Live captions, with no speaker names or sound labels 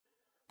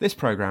This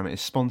programme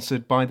is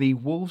sponsored by the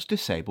Wolves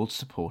Disabled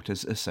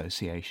Supporters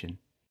Association.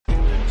 The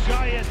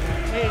giant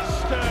is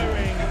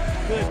stirring,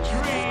 the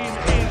dream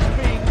is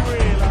being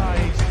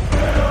realised.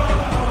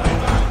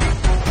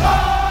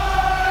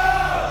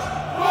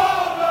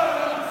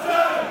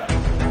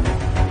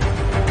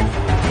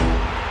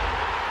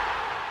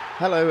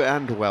 Hello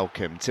and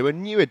welcome to a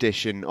new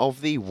edition of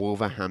the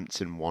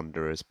Wolverhampton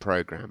Wanderers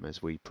programme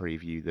as we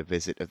preview the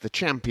visit of the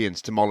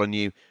champions to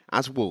Molineux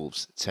as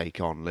Wolves take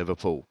on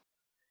Liverpool.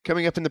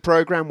 Coming up in the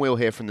programme, we'll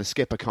hear from the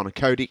skipper Conor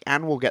Coady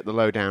and we'll get the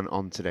lowdown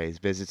on today's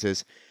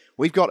visitors.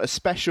 We've got a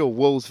special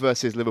Wolves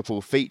versus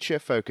Liverpool feature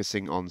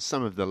focusing on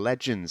some of the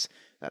legends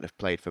that have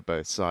played for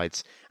both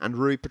sides, and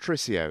Rui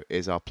Patricio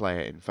is our player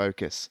in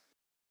focus.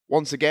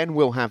 Once again,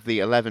 we'll have the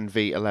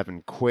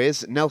 11v11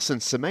 quiz, Nelson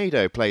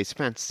Semedo plays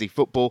fantasy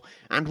football,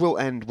 and we'll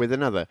end with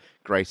another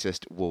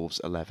Greatest Wolves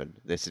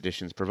 11. This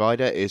edition's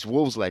provider is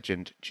Wolves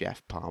legend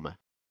Jeff Palmer.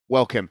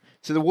 Welcome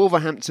to the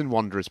Wolverhampton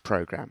Wanderers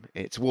programme.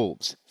 It's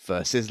Wolves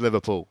versus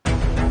Liverpool.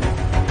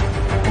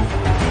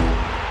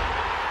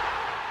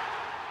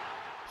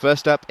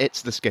 First up,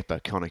 it's the skipper,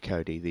 Conor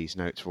Coady. These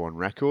notes were on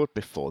record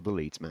before the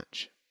Leeds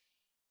match.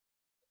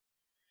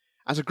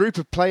 As a group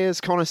of players,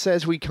 Conor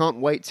says we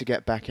can't wait to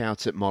get back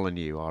out at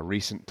Molineux. Our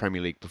recent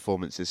Premier League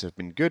performances have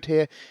been good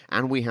here,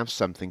 and we have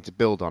something to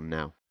build on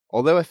now.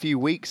 Although a few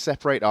weeks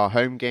separate our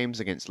home games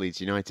against Leeds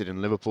United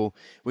and Liverpool,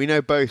 we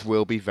know both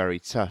will be very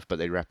tough, but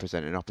they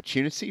represent an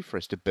opportunity for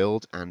us to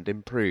build and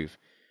improve.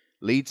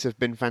 Leeds have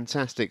been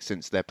fantastic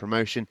since their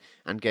promotion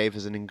and gave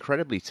us an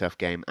incredibly tough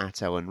game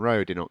at Elland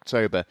Road in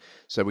October,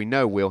 so we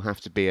know we'll have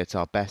to be at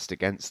our best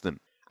against them.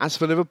 As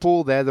for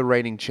Liverpool, they're the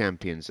reigning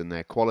champions and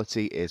their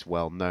quality is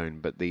well known,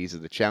 but these are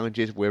the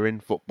challenges we're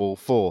in football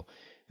for.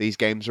 These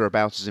games are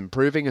about us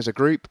improving as a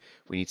group.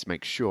 We need to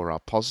make sure our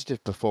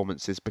positive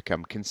performances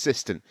become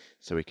consistent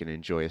so we can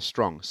enjoy a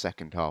strong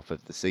second half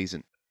of the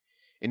season.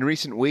 In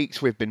recent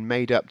weeks, we've been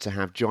made up to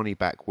have Johnny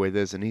back with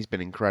us, and he's been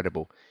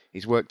incredible.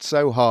 He's worked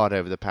so hard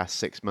over the past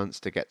 6 months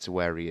to get to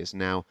where he is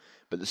now,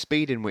 but the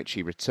speed in which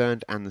he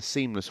returned and the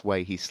seamless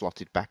way he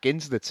slotted back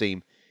into the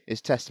team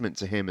is testament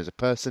to him as a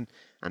person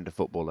and a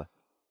footballer.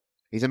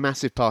 He's a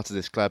massive part of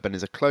this club and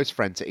is a close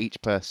friend to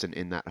each person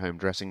in that home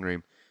dressing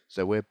room,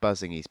 so we're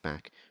buzzing he's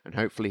back, and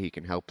hopefully he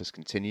can help us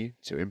continue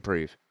to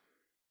improve.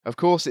 Of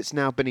course, it's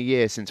now been a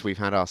year since we've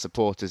had our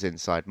supporters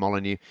inside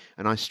Molineux,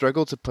 and I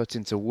struggle to put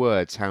into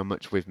words how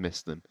much we've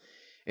missed them.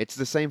 It's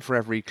the same for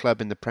every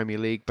club in the Premier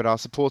League, but our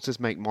supporters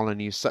make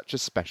Molineux such a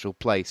special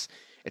place.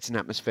 It's an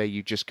atmosphere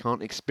you just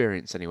can't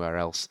experience anywhere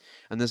else,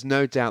 and there's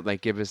no doubt they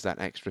give us that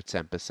extra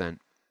 10%.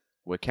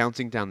 We're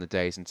counting down the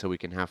days until we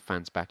can have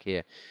fans back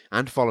here,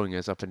 and following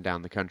us up and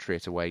down the country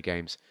at away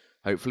games.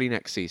 Hopefully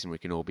next season we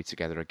can all be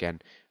together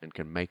again and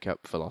can make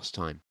up for lost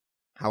time.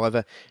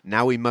 However,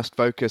 now we must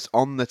focus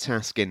on the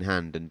task in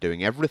hand and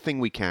doing everything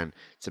we can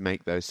to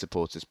make those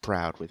supporters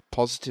proud with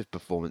positive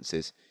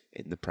performances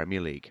in the Premier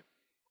League.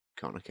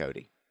 Conor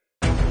Coady.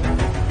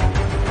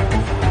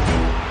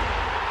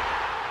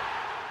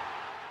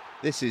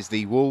 This is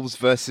the Wolves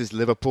versus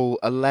Liverpool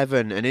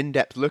 11, an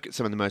in-depth look at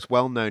some of the most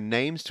well-known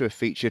names to have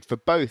featured for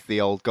both the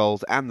Old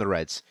Gold and the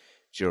Reds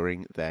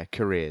during their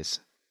careers.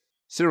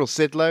 Cyril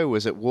Sidlow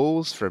was at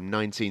Wolves from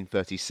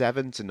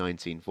 1937 to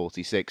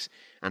 1946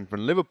 and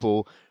from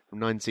Liverpool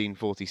from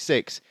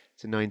 1946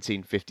 to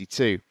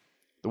 1952.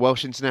 The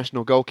Welsh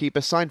international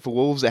goalkeeper signed for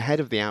Wolves ahead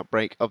of the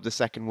outbreak of the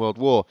Second World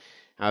War.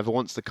 However,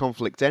 once the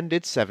conflict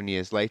ended, 7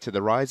 years later,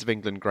 the rise of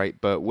England great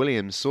Bert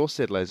Williams saw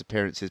Sidlow's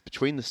appearances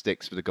between the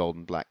sticks for the Gold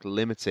and Black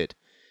limited.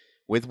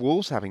 With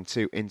Wolves having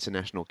two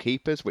international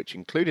keepers, which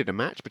included a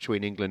match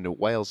between England and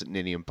Wales at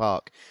Ninian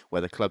Park,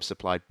 where the club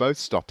supplied both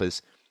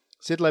stoppers,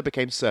 Sidlow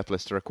became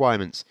surplus to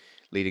requirements,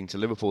 leading to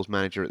Liverpool's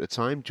manager at the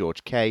time,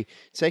 George Kay,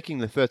 taking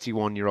the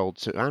 31-year-old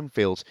to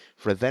Anfield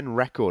for a then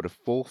record of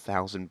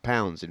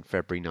 £4,000 in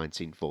February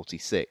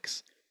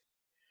 1946.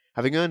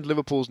 Having earned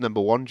Liverpool's number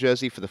 1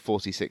 jersey for the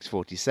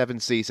 46-47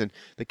 season,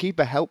 the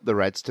keeper helped the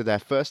Reds to their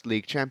first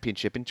league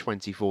championship in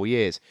 24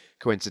 years,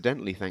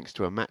 coincidentally thanks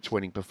to a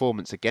match-winning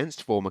performance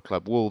against former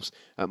club Wolves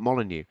at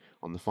Molineux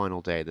on the final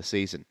day of the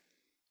season.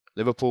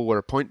 Liverpool were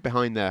a point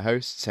behind their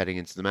hosts heading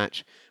into the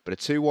match, but a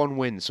 2-1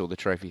 win saw the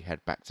trophy head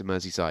back to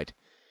Merseyside.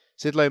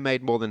 Sidlow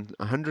made more than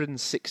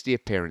 160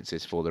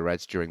 appearances for the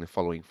Reds during the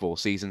following 4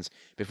 seasons,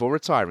 before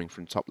retiring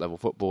from top-level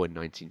football in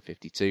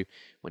 1952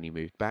 when he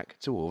moved back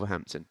to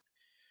Wolverhampton.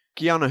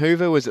 Ki-Jana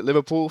Hoever was at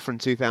Liverpool from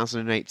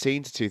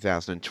 2018 to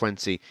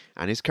 2020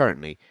 and is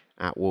currently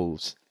at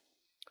Wolves.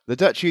 The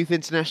Dutch youth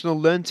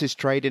international learnt his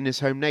trade in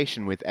his home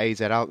nation with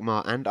AZ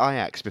Alkmaar and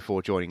Ajax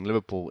before joining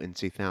Liverpool in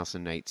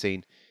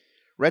 2018.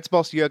 Reds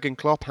boss Jurgen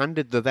Klopp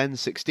handed the then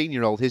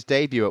 16-year-old his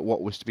debut at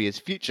what was to be his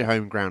future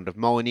home ground of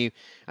Molineux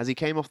as he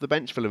came off the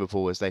bench for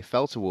Liverpool as they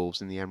fell to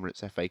Wolves in the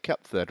Emirates FA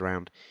Cup third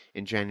round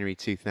in January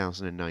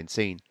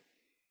 2019.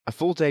 A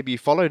full debut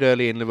followed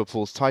early in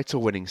Liverpool's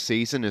title-winning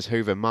season as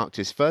Hoever marked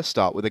his first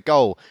start with a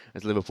goal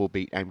as Liverpool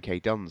beat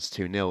MK Dons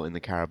 2-0 in the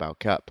Carabao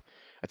Cup.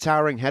 A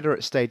towering header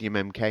at Stadium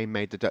MK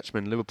made the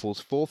Dutchman Liverpool's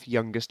fourth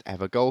youngest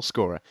ever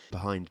goalscorer,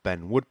 behind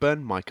Ben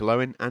Woodburn, Michael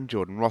Owen and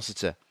Jordan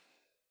Rossiter.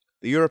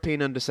 The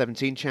European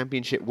Under-17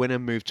 Championship winner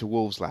moved to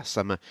Wolves last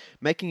summer,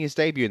 making his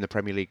debut in the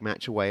Premier League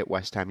match away at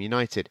West Ham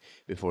United,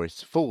 before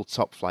his full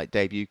top-flight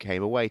debut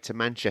came away to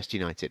Manchester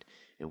United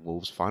in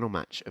Wolves' final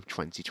match of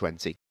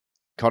 2020.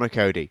 Conor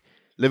Coady,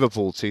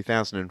 Liverpool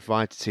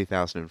 2005 to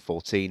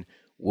 2014,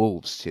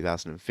 Wolves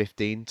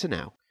 2015 to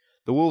now.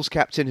 The Wolves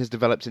captain has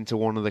developed into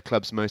one of the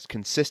club's most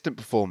consistent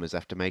performers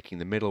after making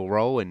the middle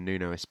role in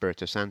Nuno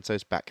Espirito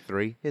Santo's back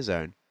three his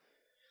own.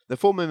 The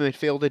former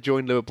midfielder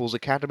joined Liverpool's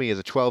academy as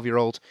a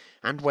 12-year-old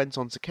and went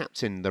on to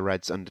captain the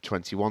Reds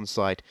under-21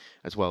 side,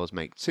 as well as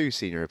make 2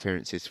 senior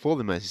appearances for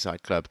the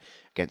Merseyside club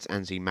against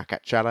Anzi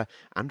Makachala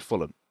and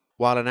Fulham.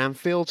 While at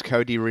Anfield,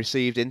 Coady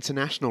received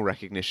international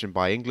recognition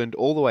by England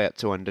all the way up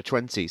to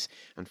under-20s,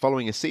 and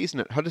following a season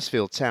at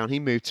Huddersfield Town he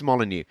moved to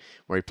Molineux,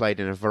 where he played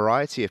in a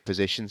variety of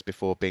positions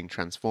before being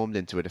transformed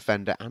into a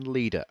defender and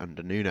leader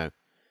under Nuno.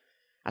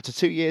 After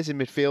 2 years in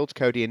midfield,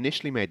 Coady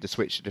initially made the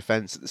switch to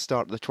defence at the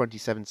start of the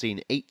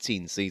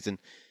 2017-18 season,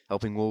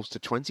 helping Wolves to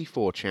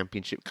 24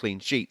 Championship clean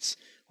sheets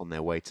on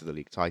their way to the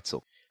league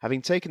title.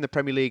 Having taken the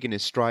Premier League in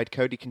his stride,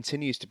 Coady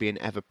continues to be an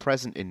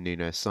ever-present in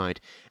Nuno's side,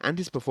 and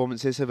his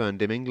performances have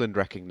earned him England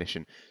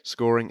recognition,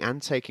 scoring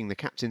and taking the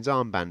captain's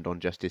armband on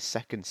just his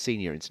second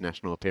senior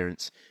international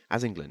appearance,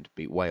 as England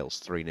beat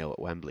Wales 3-0 at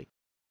Wembley.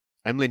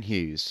 Emlyn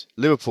Hughes,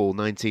 Liverpool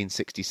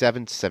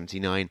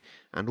 1967-79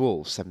 and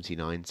Wolves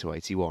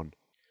 79-81.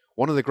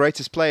 One of the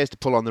greatest players to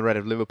pull on the red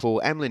of Liverpool,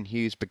 Emlyn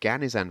Hughes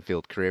began his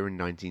Anfield career in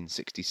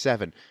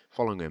 1967,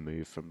 following a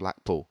move from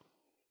Blackpool.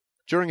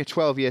 During a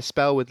 12-year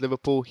spell with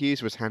Liverpool,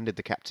 Hughes was handed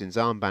the captain's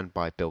armband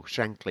by Bill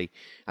Shankly,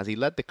 as he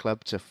led the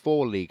club to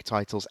 4 league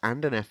titles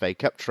and an FA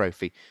Cup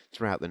trophy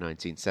throughout the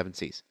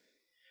 1970s.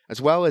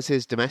 As well as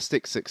his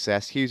domestic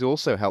success, Hughes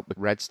also helped the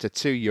Reds to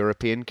 2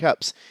 European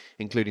Cups,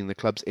 including the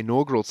club's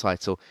inaugural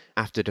title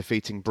after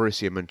defeating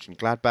Borussia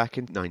Mönchengladbach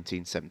in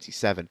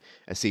 1977,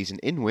 a season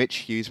in which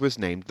Hughes was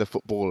named the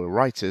Footballer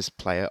Writers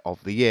Player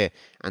of the Year,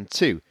 and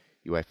 2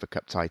 UEFA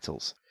Cup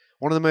titles.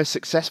 One of the most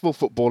successful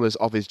footballers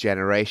of his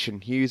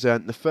generation, Hughes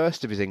earned the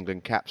first of his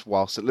England caps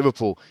whilst at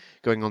Liverpool,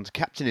 going on to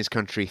captain his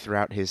country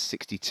throughout his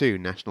 62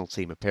 national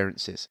team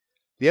appearances.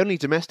 The only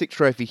domestic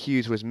trophy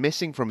Hughes was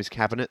missing from his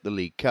cabinet, the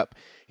League Cup,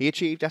 he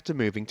achieved after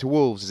moving to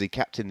Wolves as he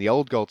captained the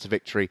Old Goal to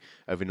victory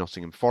over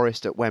Nottingham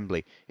Forest at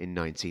Wembley in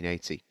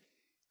 1980.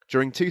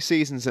 During 2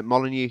 seasons at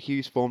Molineux,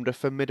 Hughes formed a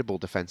formidable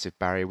defensive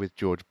barrier with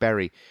George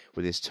Berry,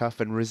 with his tough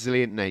and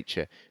resilient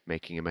nature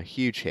making him a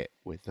huge hit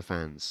with the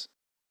fans.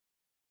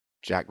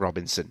 Jack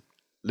Robinson,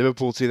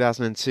 Liverpool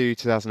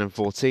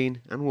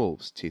 2002-2014 and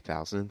Wolves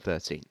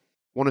 2013.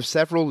 One of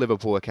several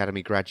Liverpool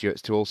Academy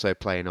graduates to also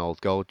play in Old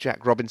Goal,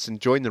 Jack Robinson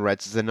joined the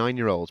Reds as a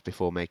 9-year-old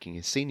before making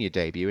his senior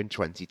debut in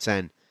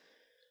 2010.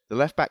 The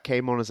left-back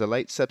came on as a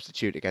late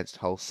substitute against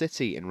Hull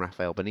City in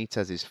Rafael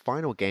Benitez's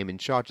final game in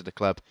charge of the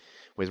club,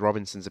 with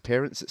Robinson's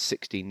appearance at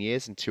 16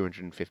 years and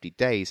 250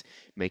 days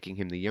making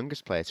him the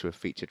youngest player to have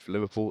featured for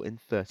Liverpool in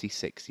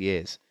 36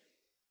 years.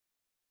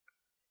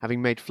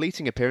 Having made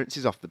fleeting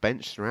appearances off the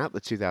bench throughout the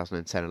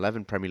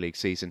 2010-11 Premier League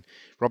season,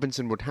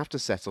 Robinson would have to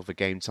settle for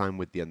game time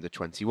with the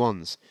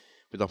under-21s.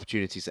 With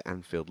opportunities at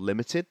Anfield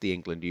limited, the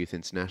England Youth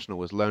International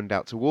was loaned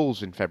out to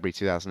Wolves in February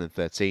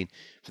 2013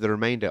 for the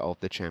remainder of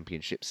the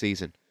Championship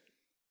season.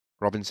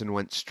 Robinson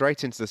went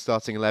straight into the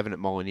starting 11 at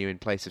Molineux in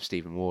place of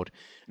Stephen Ward,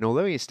 and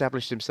although he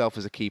established himself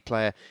as a key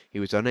player, he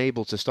was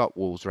unable to stop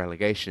Wolves'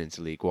 relegation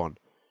into League One.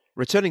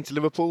 Returning to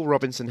Liverpool,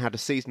 Robinson had a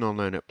season on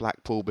loan at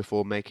Blackpool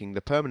before making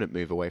the permanent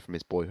move away from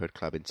his boyhood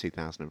club in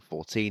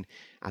 2014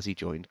 as he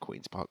joined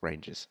Queen's Park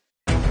Rangers.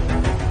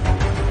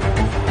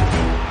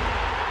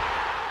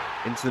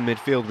 Into the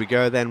midfield we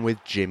go then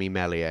with Jimmy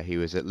Meslier. He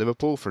was at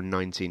Liverpool from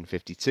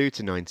 1952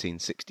 to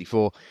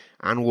 1964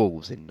 and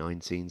Wolves in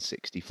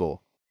 1964.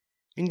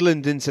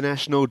 England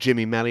international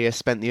Jimmy Meslier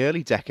spent the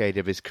early decade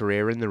of his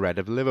career in the red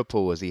of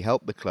Liverpool as he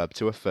helped the club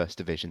to a First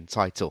Division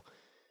title.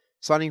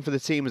 Signing for the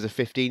team as a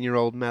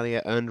 15-year-old,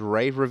 Meslier earned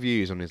rave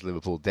reviews on his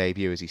Liverpool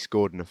debut as he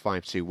scored in a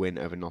 5-2 win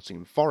over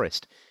Nottingham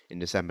Forest in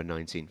December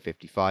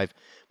 1955,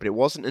 but it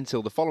wasn't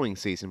until the following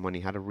season when he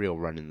had a real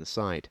run in the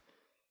side.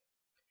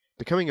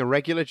 Becoming a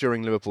regular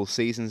during Liverpool's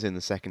seasons in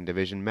the Second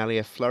Division,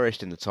 Meslier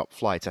flourished in the top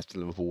flight after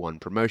Liverpool won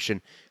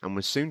promotion and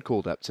was soon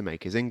called up to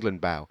make his England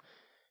bow.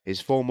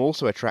 His form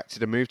also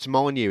attracted a move to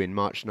Molineux in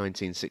March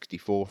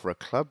 1964 for a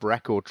club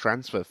record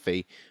transfer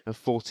fee of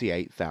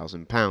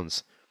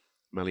 £48,000.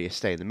 Melior's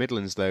stay in the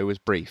Midlands, though, was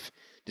brief.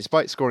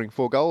 Despite scoring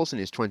 4 goals in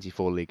his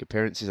 24 league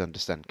appearances under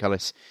Stan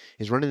Cullis,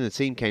 his run in the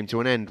team came to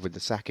an end with the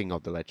sacking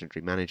of the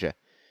legendary manager.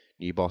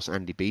 New boss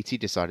Andy Beattie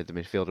decided the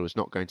midfielder was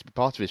not going to be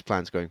part of his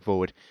plans going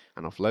forward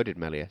and offloaded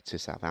Meslier to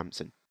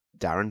Southampton.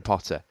 Darren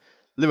Potter,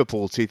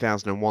 Liverpool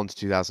 2001 to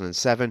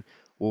 2007,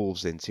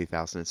 Wolves in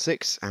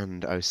 2006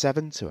 and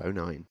 07 to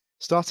 09.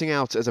 Starting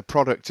out as a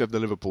product of the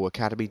Liverpool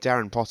Academy,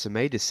 Darren Potter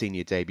made his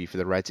senior debut for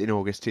the Reds in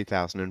August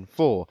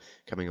 2004,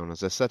 coming on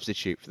as a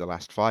substitute for the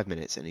last 5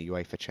 minutes in a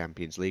UEFA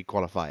Champions League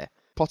qualifier.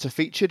 Potter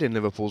featured in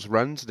Liverpool's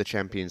run to the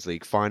Champions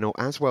League final,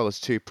 as well as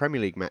 2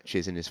 Premier League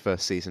matches in his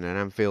first season at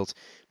Anfield,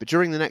 but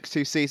during the next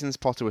 2 seasons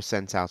Potter was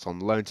sent out on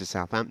loan to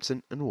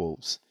Southampton and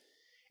Wolves.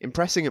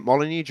 Impressing at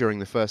Molineux during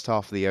the first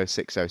half of the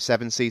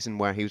 06-07 season,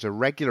 where he was a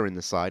regular in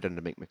the side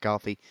under Mick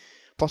McCarthy,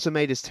 Potter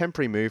made his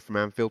temporary move from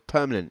Anfield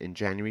permanent in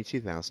January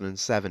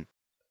 2007.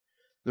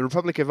 The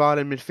Republic of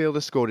Ireland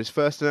midfielder scored his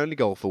first and only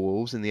goal for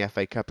Wolves in the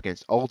FA Cup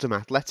against Oldham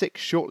Athletic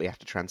shortly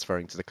after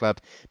transferring to the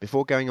club,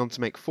 before going on to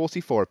make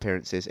 44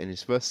 appearances in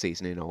his first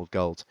season in Old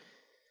Gold.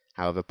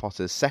 However,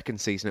 Potter's second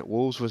season at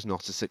Wolves was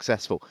not as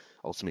successful,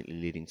 ultimately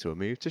leading to a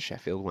move to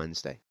Sheffield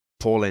Wednesday.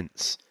 Paul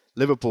Ince,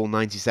 Liverpool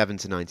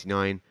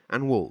 97-99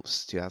 and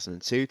Wolves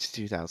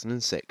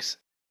 2002-2006.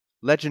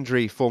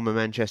 Legendary former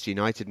Manchester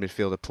United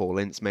midfielder Paul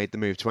Ince made the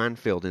move to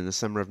Anfield in the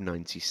summer of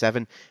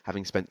 '97,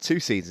 having spent 2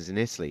 seasons in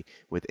Italy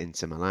with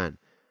Inter Milan.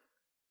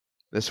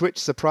 The switch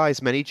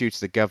surprised many due to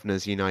the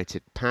Governor's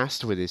United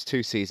past, with his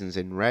 2 seasons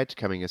in red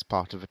coming as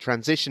part of a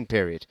transition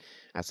period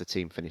as the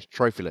team finished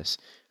trophyless,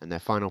 and their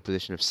final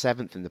position of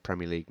 7th in the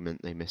Premier League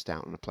meant they missed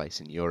out on a place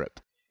in Europe.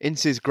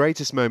 Ince's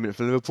greatest moment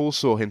for Liverpool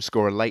saw him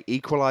score a late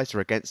equaliser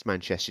against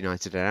Manchester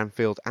United at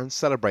Anfield and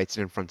celebrated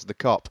in front of the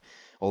Kop,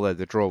 although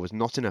the draw was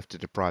not enough to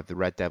deprive the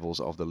Red Devils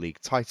of the league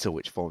title,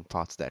 which formed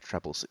part of their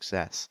treble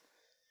success.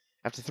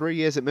 After 3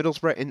 years at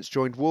Middlesbrough, Ince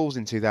joined Wolves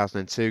in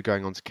 2002,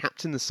 going on to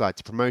captain the side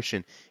to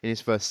promotion in his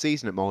first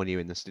season at Molineux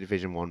in the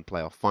Division 1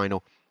 playoff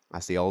final,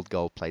 as the Old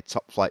Gold played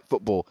top-flight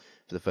football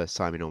for the first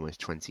time in almost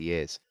 20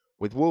 years.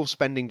 With Wolves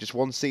spending just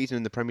 1 season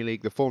in the Premier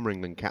League, the former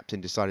England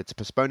captain decided to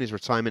postpone his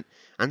retirement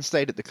and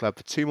stayed at the club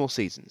for 2 more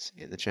seasons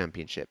in the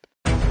Championship.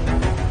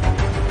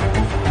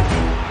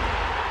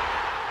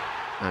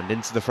 And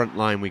into the front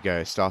line we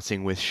go,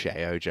 starting with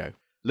Sheyi Ojo.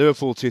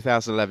 Liverpool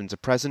 2011 to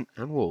present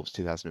and Wolves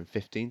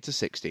 2015 to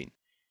 16.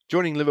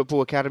 Joining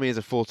Liverpool Academy as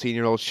a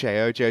 14-year-old, Sheyi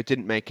Ojo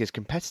didn't make his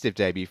competitive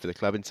debut for the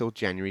club until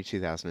January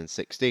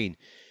 2016.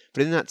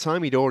 But in that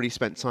time he'd already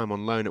spent time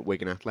on loan at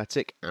Wigan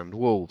Athletic and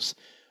Wolves.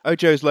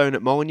 Ojo's loan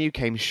at Molineux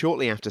came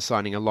shortly after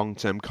signing a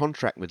long-term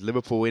contract with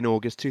Liverpool in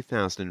August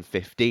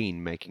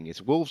 2015, making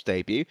his Wolves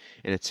debut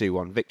in a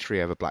 2-1 victory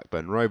over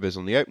Blackburn Rovers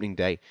on the opening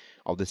day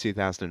of the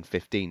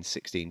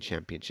 2015-16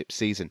 Championship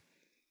season.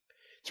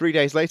 3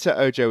 days later,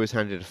 Ojo was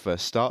handed a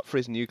first start for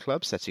his new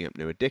club, setting up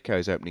Noah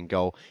Dicko's opening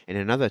goal in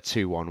another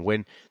 2-1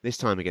 win, this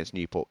time against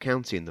Newport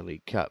County in the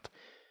League Cup.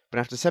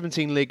 But after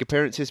 17 league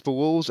appearances for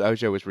Wolves,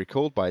 Ojo was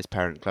recalled by his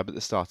parent club at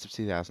the start of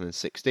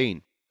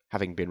 2016.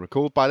 Having been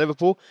recalled by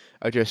Liverpool,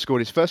 Ojo scored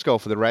his first goal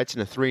for the Reds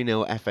in a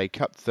 3-0 FA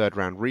Cup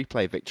third-round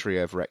replay victory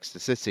over Exeter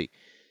City.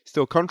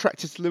 Still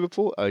contracted to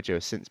Liverpool, Ojo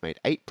has since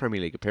made 8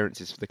 Premier League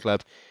appearances for the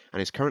club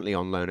and is currently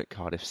on loan at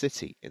Cardiff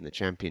City in the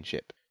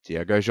Championship.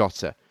 Diogo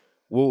Jota,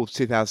 Wolves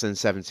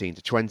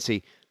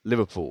 2017-20,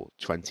 Liverpool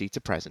 20 to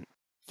present.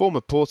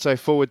 Former Porto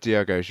forward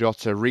Diogo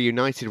Jota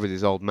reunited with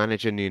his old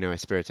manager Nuno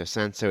Espirito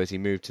Santo as he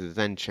moved to the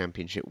then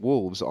Championship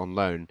Wolves on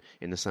loan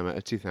in the summer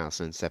of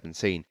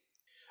 2017.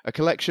 A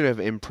collection of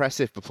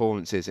impressive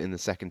performances in the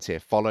second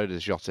tier followed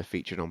as Jota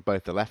featured on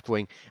both the left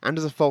wing and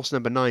as a false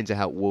number 9 to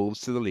help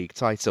Wolves to the league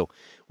title,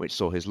 which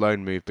saw his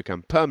loan move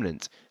become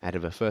permanent ahead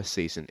of a first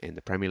season in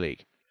the Premier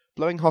League.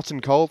 Blowing hot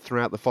and cold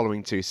throughout the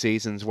following 2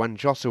 seasons, when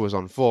Jota was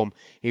on form,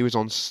 he was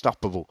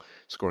unstoppable,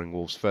 scoring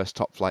Wolves' first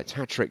top-flight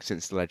hat-trick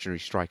since the legendary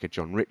striker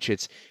John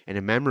Richards in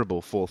a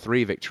memorable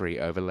 4-3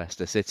 victory over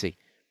Leicester City.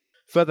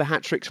 Further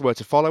hat-tricks were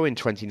to follow in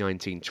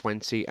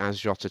 2019-20 as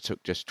Jota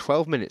took just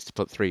 12 minutes to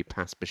put 3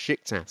 past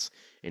Besiktas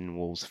in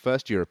Wolves'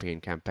 first European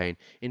campaign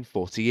in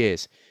 40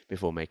 years,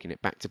 before making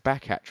it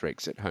back-to-back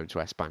hat-tricks at home to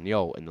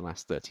Espanyol in the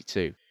last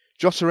 32.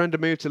 Jota earned a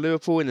move to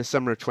Liverpool in the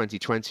summer of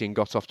 2020 and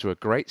got off to a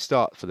great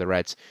start for the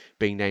Reds,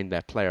 being named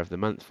their Player of the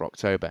Month for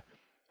October.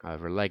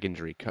 However, a leg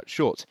injury cut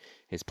short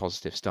his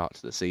positive start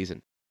to the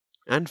season.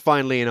 And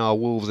finally in our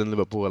Wolves and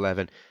Liverpool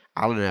 11,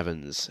 Alan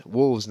Evans,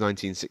 Wolves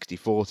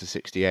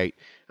 1964-68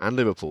 and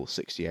Liverpool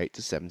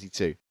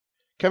 68-72.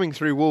 Coming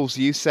through Wolves'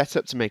 youth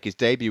setup to make his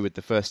debut with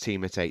the first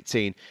team at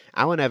 18,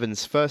 Alan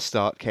Evans' first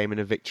start came in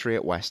a victory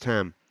at West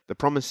Ham. The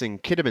promising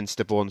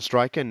Kidderminster-born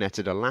striker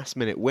netted a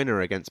last-minute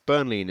winner against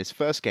Burnley in his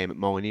first game at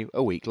Molineux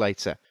a week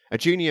later. A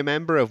junior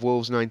member of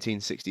Wolves'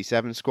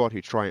 1967 squad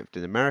who triumphed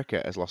in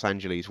America as Los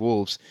Angeles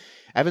Wolves,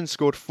 Evans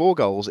scored 4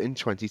 goals in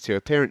 22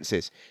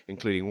 appearances,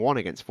 including 1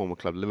 against former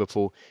club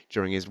Liverpool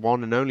during his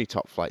one and only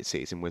top-flight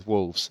season with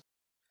Wolves.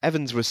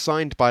 Evans was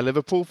signed by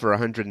Liverpool for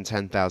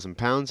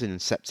 £110,000 in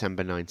September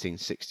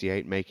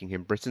 1968, making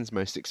him Britain's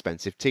most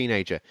expensive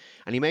teenager,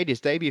 and he made his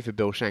debut for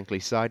Bill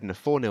Shankly's side in a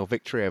 4-0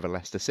 victory over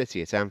Leicester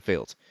City at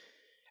Anfield.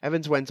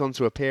 Evans went on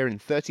to appear in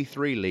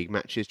 33 league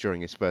matches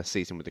during his first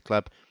season with the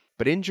club,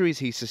 but injuries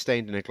he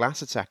sustained in a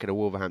glass attack at a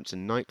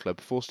Wolverhampton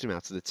nightclub forced him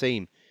out of the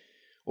team.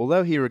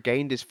 Although he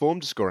regained his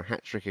form to score a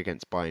hat-trick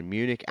against Bayern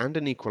Munich and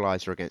an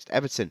equaliser against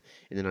Everton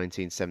in the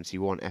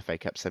 1971 FA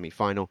Cup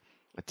semi-final,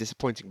 a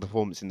disappointing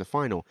performance in the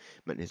final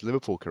meant his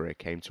Liverpool career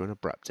came to an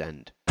abrupt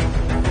end.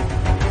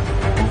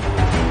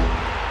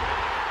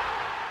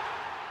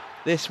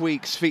 This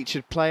week's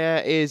featured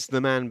player is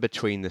the man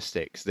between the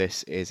sticks.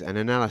 This is an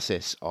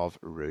analysis of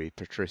Rui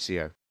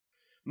Patricio.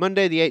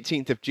 Monday the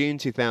 18th of June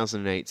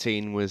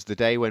 2018 was the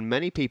day when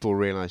many people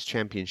realised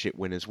Championship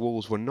winners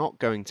Wolves were not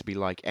going to be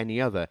like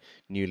any other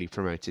newly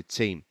promoted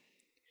team.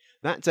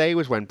 That day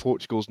was when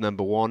Portugal's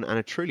number one and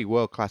a truly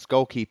world-class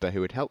goalkeeper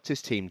who had helped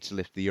his team to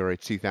lift the Euro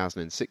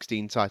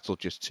 2016 title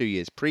just 2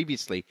 years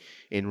previously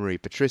in Rui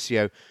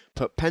Patricio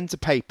put pen to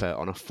paper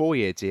on a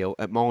 4-year deal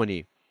at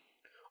Molineux.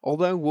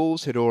 Although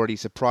Wolves had already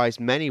surprised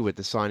many with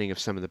the signing of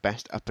some of the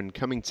best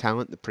up-and-coming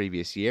talent the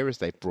previous year as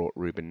they brought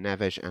Ruben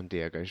Neves and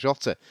Diogo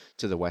Jota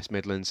to the West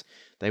Midlands,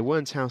 they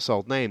weren't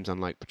household names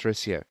unlike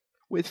Patricio.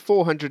 With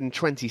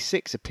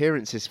 426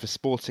 appearances for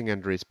Sporting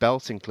under his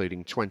belt,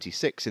 including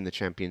 26 in the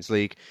Champions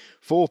League,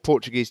 4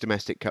 Portuguese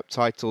domestic cup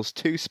titles,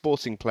 2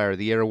 Sporting Player of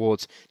the Year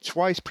awards,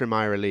 twice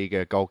Primeira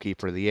Liga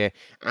Goalkeeper of the Year,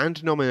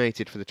 and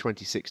nominated for the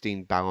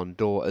 2016 Ballon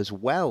d'Or, as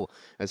well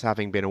as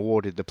having been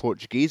awarded the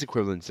Portuguese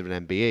equivalent of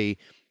an MBE,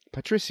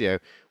 Patricio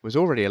was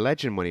already a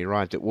legend when he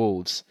arrived at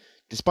Wolves.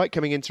 Despite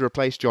coming in to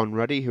replace John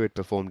Ruddy, who had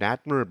performed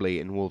admirably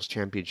in Wolves'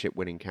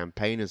 championship-winning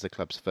campaign as the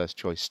club's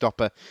first-choice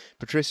stopper,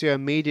 Patricio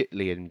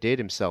immediately endeared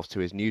himself to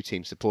his new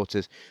team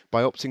supporters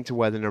by opting to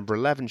wear the number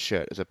 11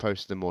 shirt as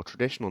opposed to the more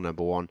traditional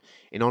number 1,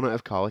 in honour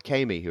of Carl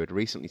Akemi, who had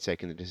recently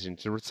taken the decision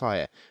to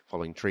retire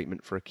following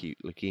treatment for acute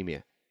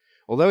leukemia.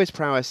 Although his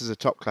prowess as a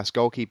top-class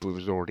goalkeeper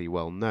was already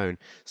well known,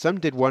 some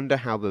did wonder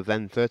how the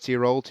then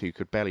 30-year-old, who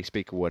could barely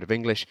speak a word of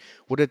English,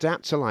 would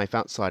adapt to life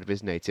outside of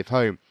his native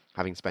home,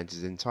 having spent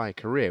his entire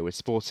career with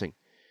Sporting.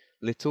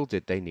 Little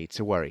did they need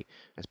to worry,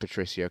 as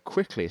Patricio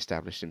quickly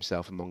established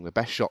himself among the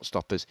best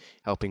shot-stoppers,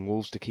 helping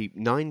Wolves to keep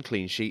 9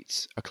 clean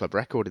sheets, a club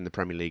record in the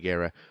Premier League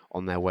era,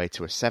 on their way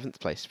to a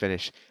 7th-place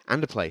finish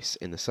and a place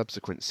in the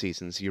subsequent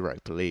season's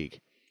Europa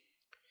League.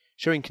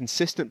 Showing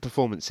consistent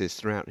performances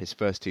throughout his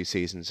first 2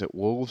 seasons at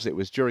Wolves, it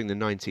was during the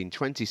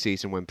 1920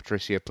 season when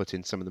Patricio put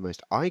in some of the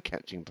most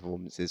eye-catching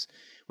performances,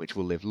 which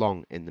will live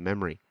long in the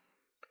memory.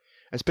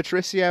 As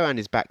Patricio and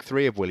his back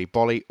 3 of Willy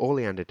Boly,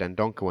 Orlando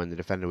Dendoncker when the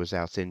defender was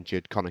out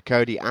injured, Conor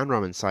Cody and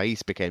Roman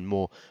Saiz became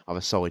more of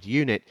a solid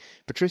unit,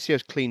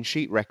 Patricio's clean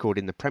sheet record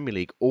in the Premier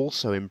League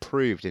also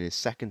improved in his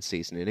second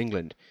season in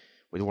England.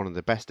 With one of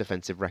the best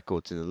defensive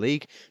records in the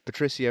league,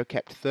 Patricio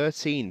kept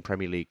 13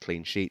 Premier League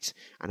clean sheets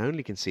and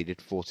only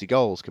conceded 40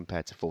 goals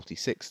compared to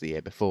 46 the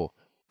year before.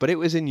 But it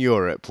was in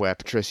Europe where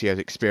Patricio's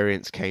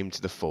experience came to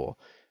the fore.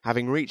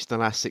 Having reached the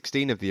last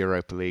 16 of the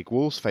Europa League,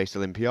 Wolves faced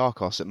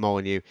Olympiacos at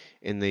Molineux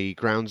in the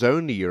ground's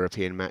only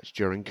European match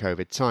during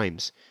COVID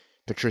times.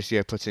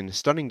 Patricio put in a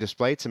stunning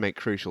display to make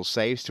crucial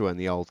saves to earn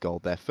the Old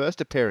Gold their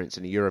first appearance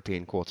in a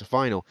European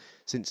quarter-final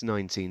since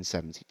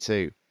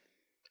 1972.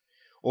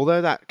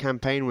 Although that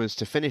campaign was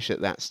to finish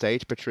at that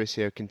stage,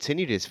 Patricio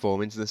continued his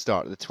form into the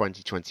start of the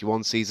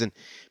 2021 season,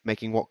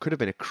 making what could have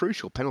been a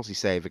crucial penalty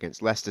save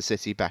against Leicester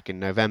City back in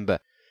November.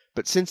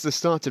 But since the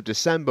start of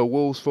December,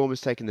 Wolves' form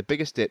has taken the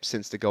biggest dip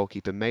since the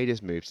goalkeeper made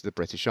his move to the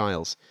British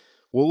Isles.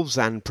 Wolves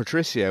and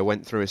Patricio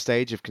went through a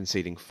stage of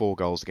conceding 4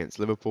 goals against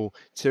Liverpool,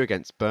 2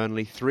 against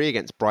Burnley, 3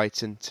 against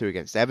Brighton, 2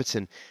 against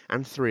Everton,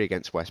 and 3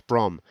 against West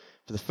Brom.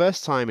 For the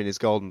first time in his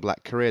gold and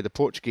black career, the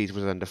Portuguese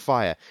was under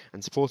fire,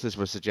 and supporters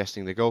were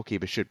suggesting the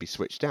goalkeeper should be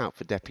switched out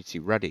for Deputy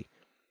Ruddy.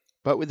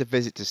 But with the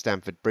visit to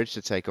Stamford Bridge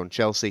to take on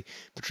Chelsea,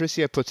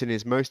 Patricio put in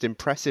his most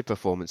impressive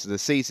performance of the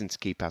season to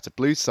keep out a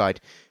Blues side,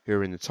 who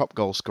are in the top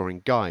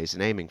goal-scoring guise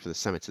and aiming for the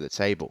summit of the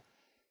table.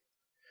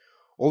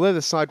 Although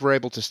the side were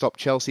able to stop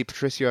Chelsea,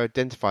 Patricio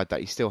identified that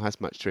he still has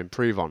much to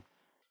improve on.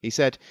 He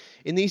said,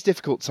 "In these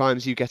difficult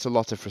times you get a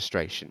lot of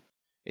frustration.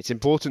 It's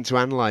important to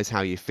analyse how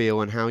you feel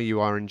and how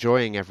you are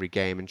enjoying every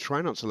game and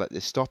try not to let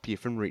this stop you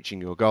from reaching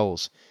your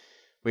goals.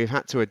 We have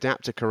had to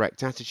adapt a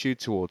correct attitude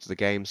towards the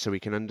game so we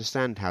can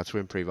understand how to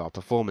improve our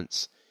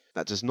performance.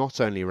 That does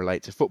not only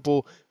relate to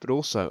football, but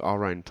also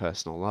our own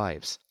personal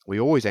lives. We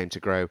always aim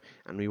to grow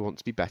and we want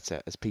to be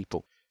better as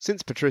people."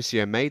 Since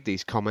Patricio made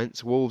these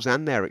comments, Wolves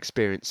and their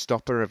experienced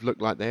stopper have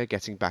looked like they are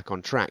getting back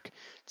on track.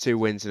 2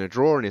 wins and a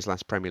draw in his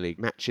last Premier League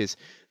matches.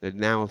 The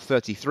now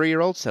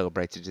 33-year-old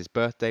celebrated his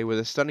birthday with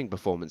a stunning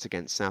performance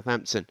against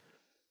Southampton.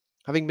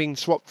 Having been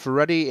swapped for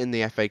Ruddy in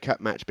the FA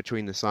Cup match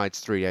between the sides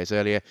 3 days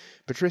earlier,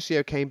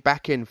 Patricio came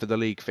back in for the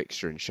league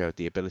fixture and showed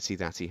the ability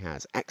that he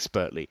has,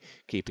 expertly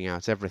keeping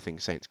out everything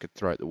Saints could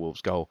throw at the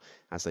Wolves' goal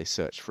as they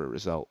searched for a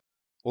result.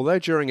 Although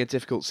during a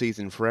difficult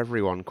season for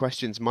everyone,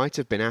 questions might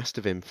have been asked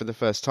of him for the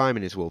first time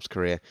in his Wolves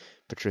career,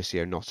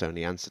 Patricio not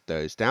only answered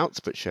those doubts,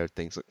 but showed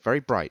things looked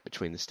very bright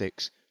between the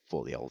sticks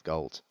for the Old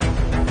Gold.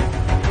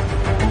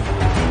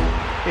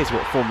 Here's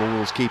what former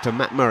Wolves keeper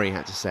Matt Murray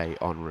had to say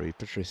on Rui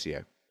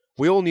Patricio.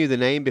 "We all knew the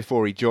name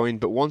before he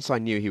joined, but once I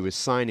knew he was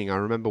signing, I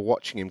remember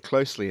watching him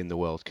closely in the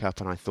World Cup,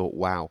 and I thought,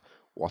 wow,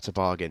 what a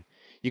bargain.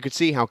 You could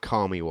see how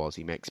calm he was.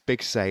 He makes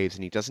big saves,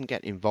 and he doesn't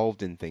get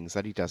involved in things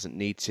that he doesn't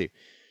need to.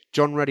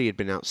 John Ruddy had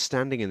been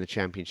outstanding in the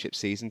Championship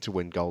season to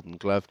win Golden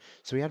Glove,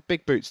 so he had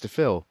big boots to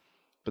fill.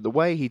 But the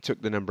way he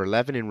took the number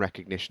 11 in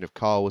recognition of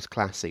Carl was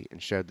classy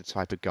and showed the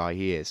type of guy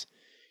he is.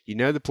 You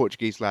know the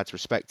Portuguese lads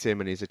respect him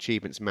and his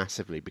achievements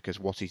massively because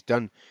what he's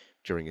done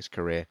during his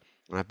career,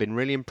 and I've been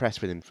really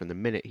impressed with him from the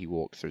minute he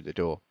walked through the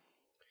door.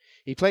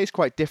 He plays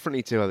quite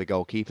differently to other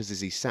goalkeepers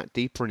as he's sat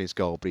deeper in his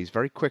goal, but he's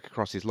very quick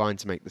across his line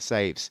to make the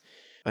saves.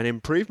 An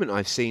improvement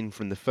I've seen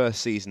from the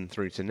first season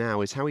through to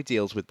now is how he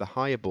deals with the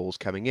higher balls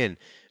coming in,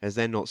 as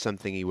they're not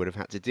something he would have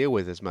had to deal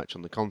with as much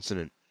on the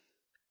continent.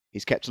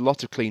 He's kept a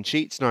lot of clean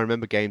sheets, and I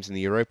remember games in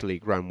the Europa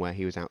League run where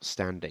he was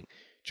outstanding.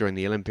 During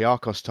the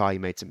Olympiacos tie, he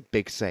made some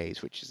big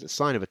saves, which is a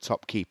sign of a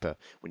top keeper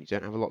when you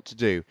don't have a lot to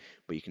do,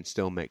 but you can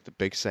still make the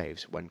big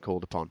saves when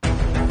called upon.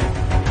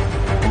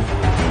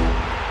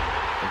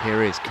 And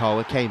here is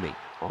Carl Akemi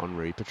on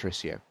Rui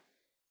Patricio.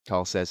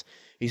 Carl says,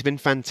 he's been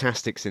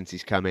fantastic since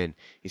he's come in.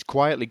 He's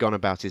quietly gone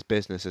about his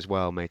business as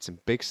well, made some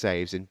big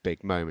saves in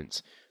big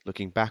moments.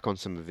 Looking back on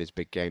some of his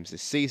big games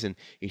this season,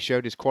 he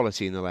showed his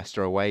quality in the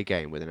Leicester away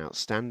game with an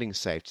outstanding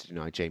save to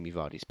deny Jamie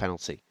Vardy's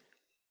penalty.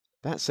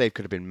 That save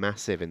could have been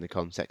massive in the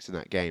context of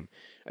that game.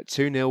 At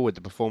 2-0 with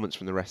the performance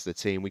from the rest of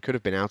the team, we could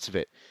have been out of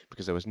it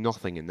because there was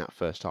nothing in that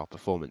first half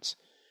performance.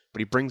 But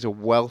he brings a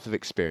wealth of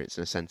experience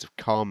and a sense of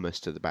calmness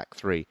to the back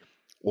three,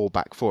 or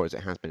back four as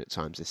it has been at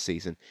times this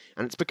season,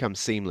 and it's become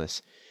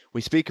seamless.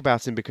 We speak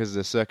about him because of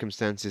the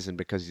circumstances and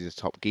because he's a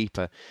top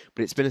keeper,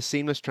 but it's been a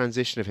seamless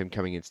transition of him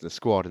coming into the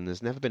squad, and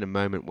there's never been a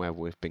moment where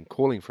we've been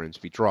calling for him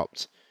to be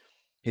dropped.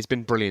 He's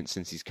been brilliant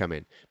since he's come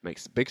in,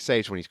 makes the big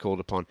saves when he's called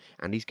upon,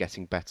 and he's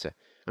getting better.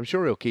 I'm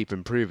sure he'll keep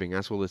improving,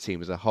 as will the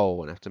team as a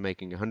whole, and after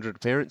making 100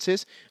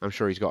 appearances, I'm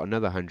sure he's got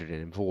another 100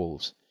 in him for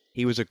Wolves.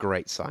 He was a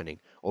great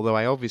signing, although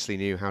I obviously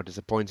knew how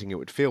disappointing it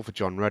would feel for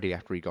John Ruddy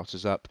after he got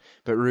us up,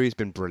 but Rui's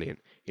been brilliant.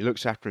 He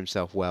looks after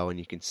himself well, and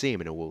you can see him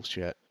in a Wolves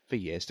shirt for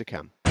years to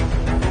come.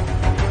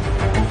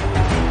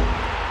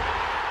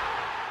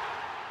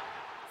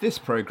 This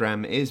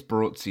programme is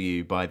brought to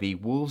you by the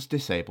Wolves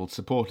Disabled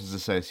Supporters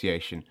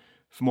Association.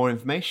 For more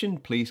information,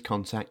 please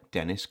contact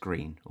Dennis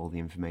Green. All the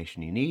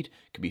information you need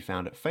can be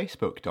found at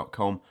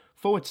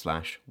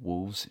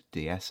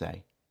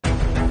facebook.com/WolvesDSA.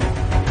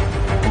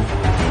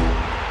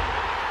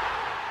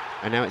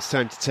 And now it's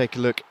time to take a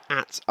look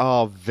at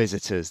our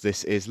visitors.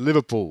 This is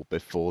Liverpool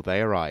before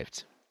they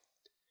arrived.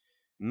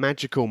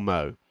 Magical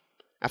Mo.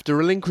 After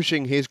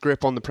relinquishing his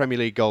grip on the Premier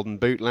League Golden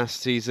Boot last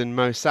season,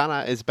 Mo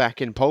Salah is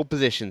back in pole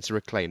position to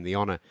reclaim the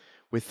honour.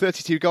 With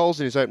 32 goals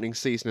in his opening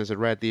season as a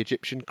Red, the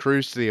Egyptian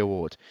cruised to the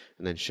award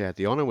and then shared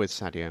the honour with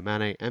Sadio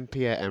Mane and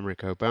Pierre-Emerick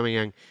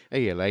Aubameyang a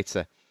year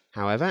later.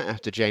 However,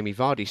 after Jamie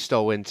Vardy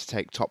stole in to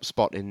take top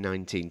spot in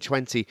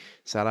 1920,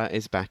 Salah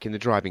is back in the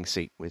driving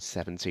seat with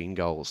 17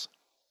 goals.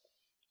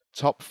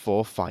 Top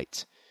 4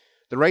 fight.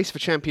 The race for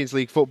Champions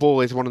League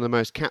football is one of the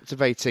most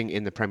captivating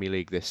in the Premier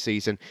League this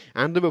season,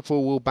 and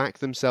Liverpool will back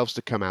themselves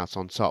to come out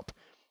on top.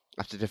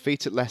 After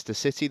defeat at Leicester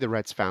City, the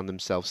Reds found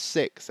themselves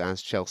 6th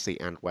as Chelsea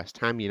and West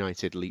Ham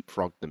United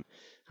leapfrogged them.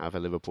 However,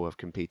 Liverpool have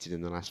competed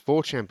in the last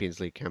 4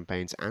 Champions League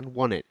campaigns and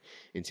won it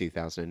in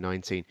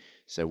 2019,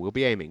 so will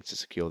be aiming to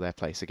secure their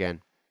place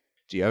again.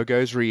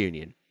 Diogo's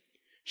reunion.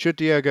 Should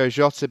Diogo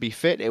Jota be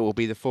fit, it will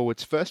be the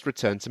forward's first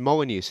return to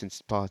Molineux since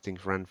departing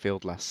for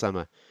Anfield last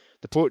summer.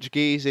 The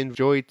Portuguese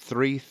enjoyed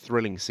 3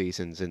 thrilling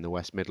seasons in the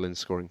West Midlands,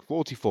 scoring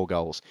 44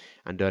 goals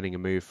and earning a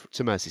move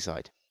to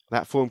Merseyside.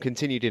 That form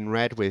continued in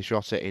red with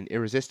Jota in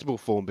irresistible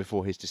form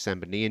before his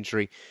December knee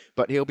injury,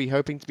 but he'll be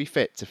hoping to be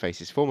fit to face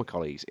his former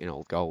colleagues in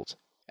Old Gold.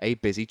 A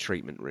busy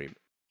treatment room.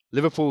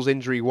 Liverpool's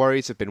injury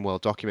worries have been well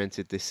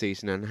documented this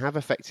season and have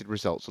affected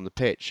results on the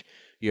pitch.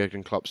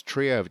 Jurgen Klopp's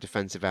trio of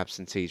defensive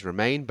absentees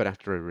remain, but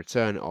after a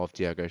return of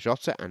Diogo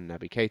Jota and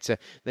Naby Keita,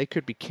 they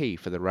could be key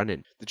for the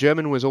run-in. The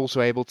German was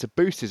also able to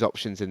boost his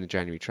options in the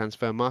January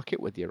transfer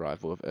market with the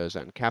arrival of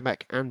Ozan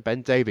Kabak and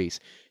Ben Davies,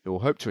 who will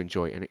hope to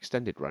enjoy an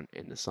extended run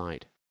in the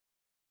side.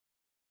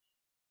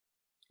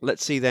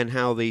 Let's see then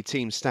how the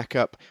teams stack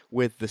up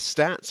with the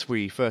stats.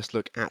 We first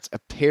look at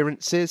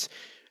appearances.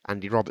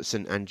 Andy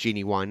Robertson and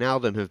Gini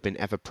Wijnaldum have been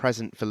ever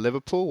present for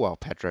Liverpool, while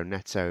Pedro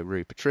Neto,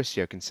 Rui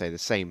Patricio can say the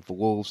same for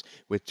Wolves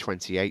with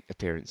 28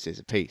 appearances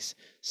apiece.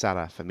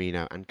 Salah,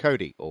 Firmino and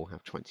Cody all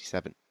have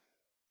 27.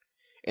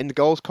 In the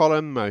goals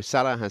column, Mo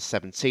Salah has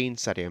 17,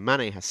 Sadio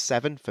Mane has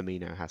 7,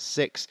 Firmino has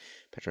 6,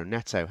 Pedro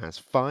Neto has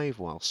 5,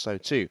 while so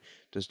too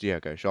does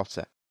Diogo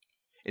Jota.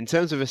 In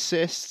terms of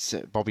assists,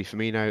 Bobby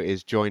Firmino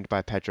is joined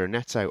by Pedro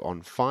Neto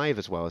on 5,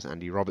 as well as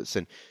Andy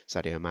Robertson.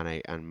 Sadio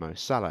Mane and Mo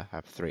Salah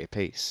have 3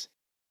 apiece.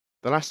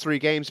 The last 3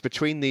 games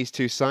between these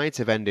two sides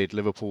have ended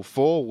Liverpool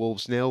 4,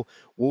 Wolves 0,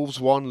 Wolves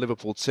 1,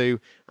 Liverpool 2,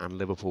 and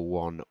Liverpool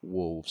 1,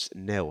 Wolves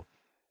 0.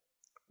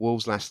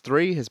 Wolves' last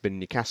 3 has been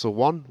Newcastle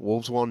 1,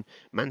 Wolves 1,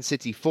 Man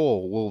City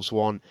 4, Wolves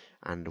 1,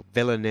 and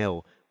Villa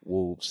 0,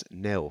 Wolves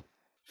 0.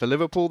 For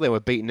Liverpool, they were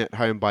beaten at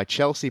home by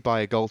Chelsea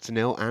by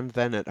 1-0 and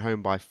then at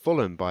home by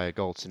Fulham by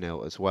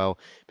 1-0 as well,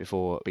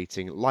 before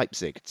beating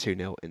Leipzig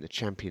 2-0 in the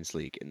Champions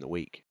League in the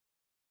week.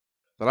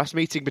 The last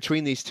meeting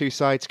between these two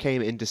sides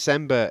came in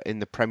December in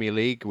the Premier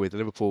League with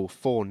Liverpool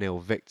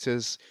 4-0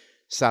 victors.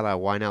 Salah,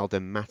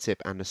 Wijnaldum, Matip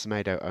and a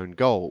Semedo own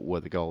goal were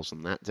the goals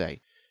on that day.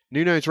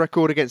 Nuno's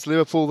record against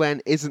Liverpool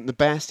then isn't the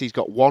best. He's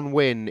got 1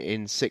 win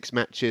in 6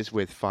 matches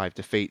with 5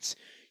 defeats.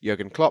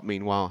 Jurgen Klopp,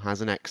 meanwhile,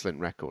 has an excellent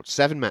record.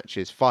 7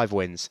 matches, 5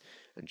 wins,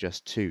 and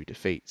just 2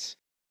 defeats.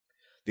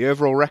 The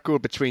overall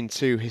record between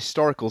two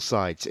historical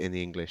sides in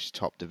the English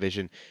top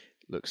division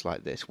looks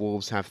like this.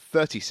 Wolves have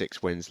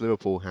 36 wins,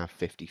 Liverpool have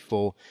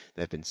 54.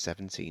 There have been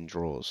 17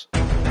 draws.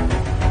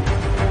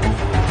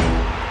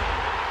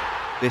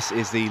 This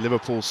is the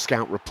Liverpool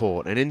Scout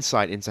Report, an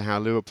insight into how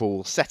Liverpool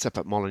will set up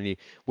at Molineux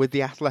with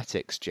the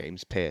Athletic's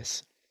James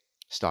Pearce.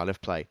 Style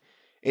of play.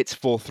 It's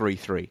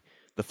 4-3-3.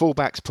 The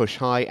fullbacks push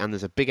high and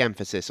there's a big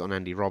emphasis on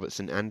Andy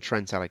Robertson and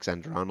Trent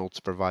Alexander-Arnold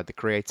to provide the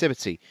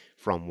creativity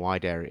from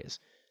wide areas.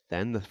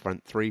 Then the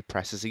front three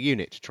press as a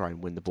unit to try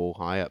and win the ball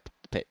high up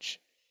the pitch.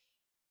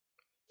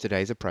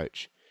 Today's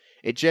approach.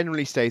 It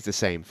generally stays the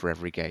same for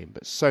every game,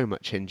 but so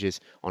much hinges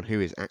on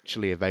who is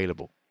actually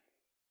available.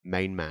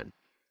 Main man.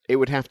 It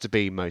would have to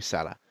be Mo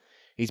Salah.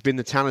 He's been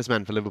the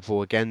talisman for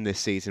Liverpool again this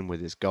season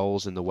with his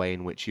goals and the way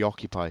in which he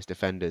occupies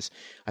defenders.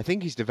 I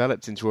think he's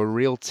developed into a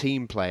real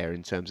team player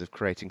in terms of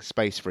creating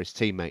space for his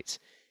teammates.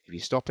 If you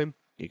stop him,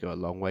 you go a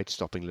long way to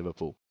stopping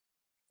Liverpool.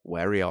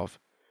 Wary of.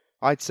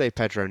 I'd say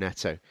Pedro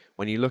Neto.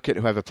 When you look at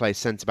whoever plays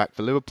centre-back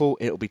for Liverpool,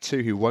 it'll be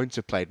two who won't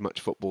have played much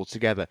football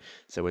together,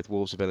 so with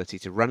Wolves' ability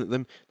to run at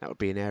them, that would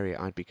be an area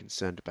I'd be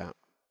concerned about.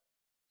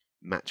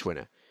 Match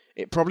winner.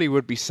 It probably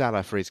would be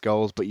Salah for his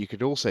goals, but you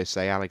could also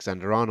say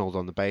Alexander-Arnold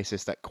on the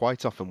basis that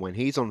quite often when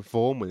he's on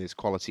form with his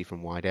quality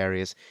from wide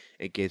areas,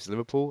 it gives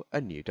Liverpool a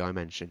new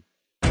dimension.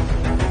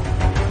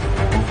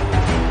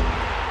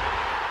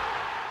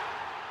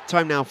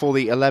 Time now for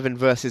the 11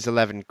 versus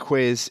 11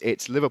 quiz.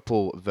 It's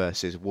Liverpool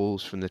versus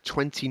Wolves from the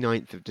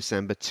 29th of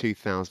December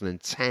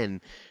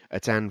 2010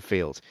 at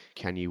Anfield.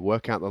 Can you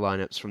work out the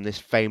lineups from this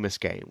famous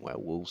game where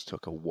Wolves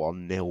took a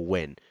 1-0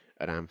 win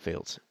at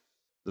Anfield?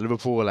 The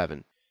Liverpool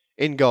 11.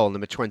 In goal,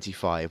 number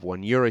 25,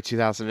 won Euro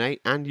 2008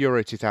 and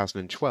Euro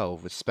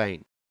 2012 with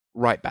Spain.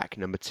 Right back,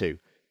 number 2,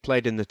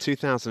 played in the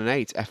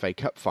 2008 FA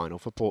Cup final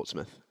for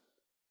Portsmouth.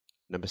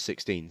 Number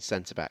 16,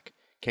 centre back,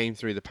 came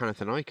through the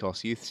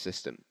Panathinaikos youth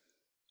system.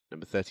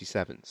 Number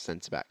 37,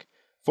 centre back,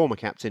 former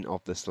captain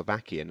of the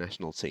Slovakia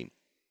national team.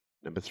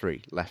 Number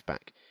 3, left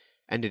back,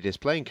 ended his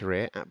playing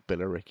career at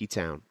Billericay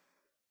Town.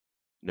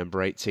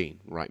 Number 18,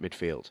 right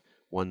midfield,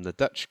 won the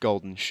Dutch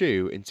Golden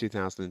Shoe in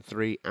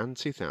 2003 and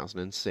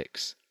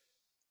 2006.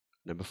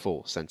 Number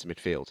 4, centre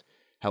midfield,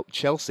 helped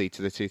Chelsea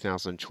to the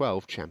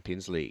 2012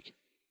 Champions League.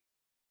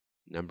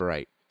 Number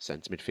 8,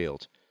 centre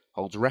midfield,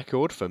 holds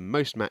record for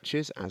most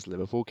matches as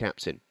Liverpool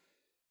captain.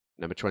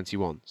 Number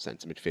 21,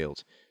 centre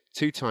midfield,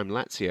 two-time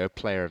Lazio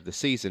Player of the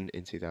Season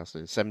in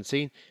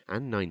 2017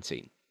 and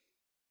 19.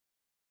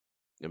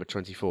 Number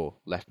 24,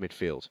 left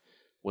midfield,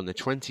 won the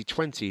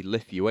 2020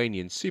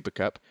 Lithuanian Super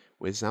Cup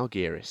with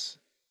Žalgiris.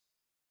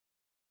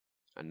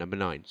 And number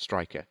 9,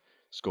 striker,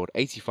 scored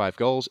 85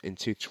 goals in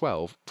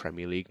 212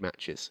 Premier League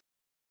matches.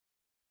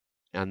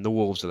 And the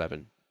Wolves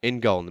 11. In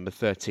goal, number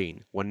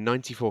 13, won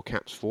 94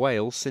 caps for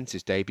Wales since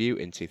his debut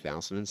in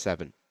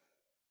 2007.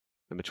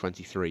 Number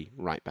 23,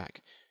 right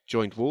back,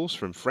 joined Wolves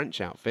from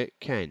French outfit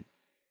Caen.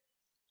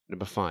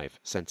 Number 5,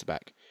 centre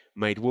back,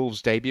 made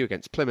Wolves' debut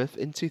against Plymouth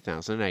in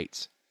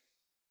 2008.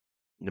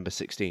 Number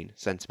 16,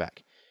 centre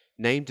back,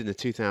 named in the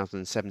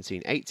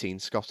 2017-18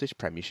 Scottish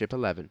Premiership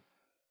 11.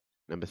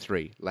 Number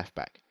 3, left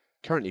back,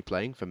 currently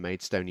playing for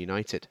Maidstone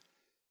United.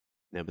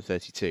 Number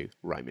 32,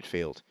 right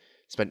midfield.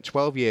 Spent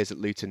 12 years at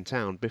Luton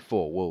Town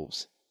before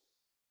Wolves.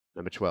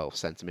 Number 12,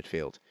 centre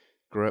midfield.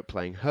 Grew up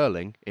playing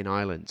hurling in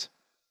Ireland.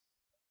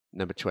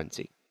 Number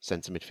 20,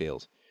 centre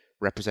midfield.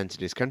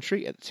 Represented his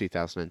country at the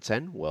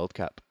 2010 World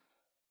Cup.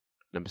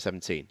 Number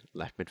 17,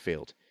 left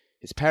midfield.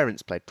 His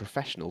parents played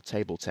professional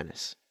table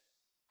tennis.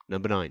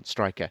 Number 9,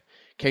 striker.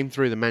 Came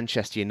through the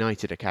Manchester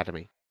United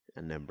Academy.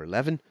 And number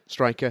 11,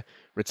 striker.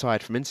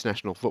 Retired from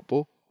international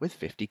football with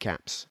 50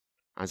 caps.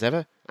 As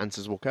ever,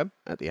 answers will come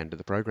at the end of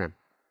the programme.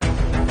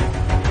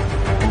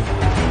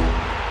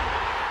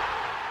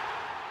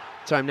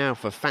 Time now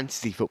for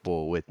Fantasy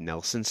Football with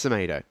Nelson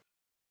Semedo.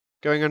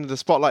 Going under the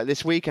spotlight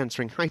this week,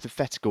 answering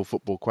hypothetical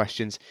football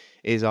questions,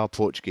 is our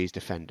Portuguese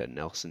defender,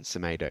 Nelson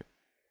Semedo.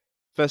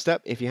 First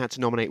up, if you had to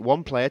nominate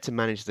one player to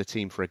manage the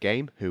team for a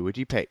game, who would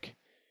you pick?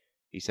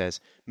 He says,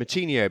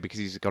 Moutinho, because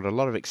he's got a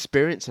lot of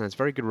experience and has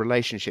very good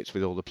relationships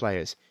with all the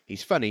players.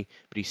 He's funny,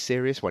 but he's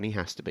serious when he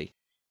has to be.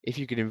 If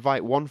you could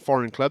invite one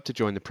foreign club to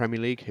join the Premier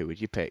League, who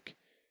would you pick?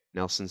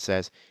 Nelson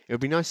says, it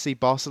would be nice to see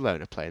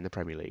Barcelona play in the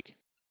Premier League.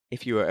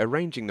 If you were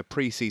arranging the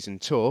pre-season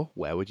tour,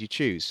 where would you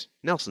choose?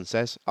 Nelson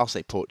says, I'll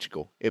say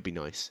Portugal. It'd be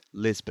nice.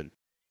 Lisbon.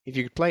 If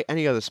you could play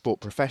any other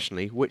sport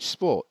professionally, which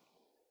sport?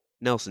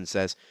 Nelson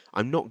says,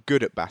 I'm not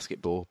good at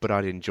basketball, but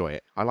I'd enjoy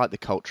it. I like the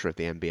culture of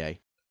the NBA.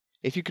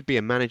 If you could be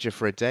a manager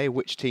for a day,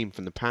 which team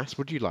from the past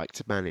would you like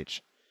to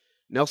manage?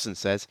 Nelson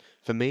says,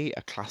 for me,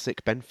 a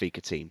classic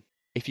Benfica team.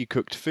 If you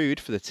cooked food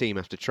for the team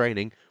after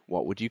training,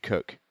 what would you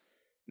cook?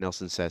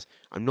 Nelson says,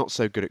 I'm not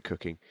so good at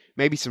cooking.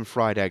 Maybe some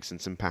fried eggs and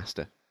some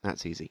pasta.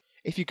 That's easy.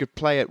 If you could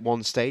play at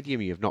one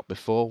stadium you have not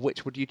before,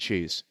 which would you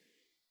choose?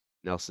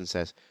 Nelson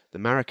says, the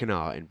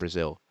Maracanã in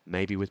Brazil,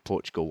 maybe with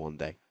Portugal one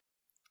day.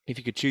 If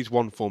you could choose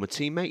one former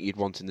teammate you'd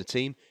want in the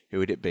team, who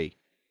would it be?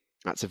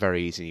 That's a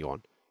very easy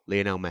one.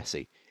 Lionel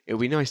Messi. It would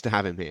be nice to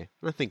have him here,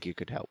 and I think you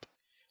could help.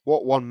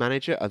 What one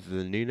manager other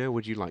than Nuno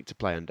would you like to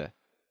play under?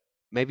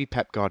 Maybe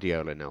Pep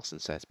Guardiola, Nelson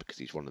says, because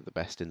he's one of the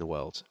best in the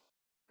world.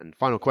 And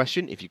final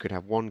question, if you could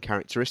have one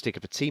characteristic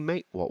of a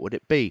teammate, what would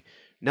it be?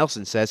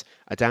 Nelson says,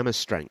 Adama's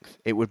strength.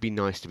 It would be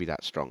nice to be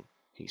that strong.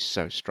 He's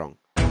so strong.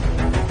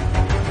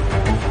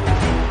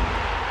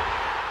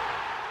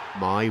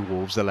 My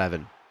Wolves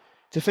 11.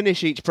 To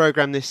finish each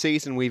programme this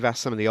season, we've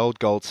asked some of the old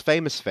Gold's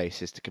famous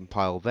faces to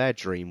compile their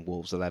dream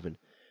Wolves 11.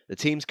 The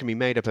teams can be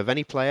made up of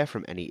any player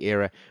from any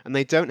era, and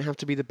they don't have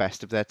to be the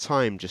best of their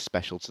time, just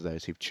special to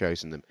those who've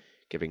chosen them.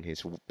 Giving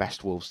his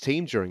best Wolves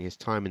team during his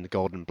time in the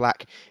Gold and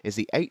Black is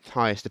the 8th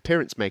highest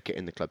appearance maker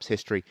in the club's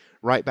history,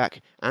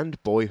 right-back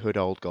and boyhood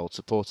Old Gold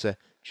supporter,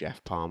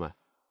 Jeff Palmer.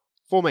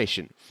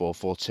 Formation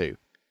 4-4-2.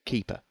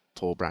 Keeper,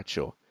 Paul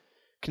Bradshaw.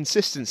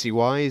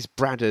 Consistency-wise,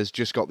 Brad has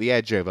just got the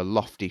edge over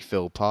lofty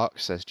Phil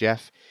Parkes, says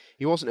Jeff.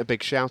 He wasn't a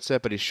big shouter,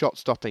 but his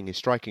shot-stopping, his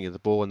striking of the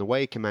ball and the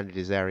way he commanded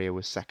his area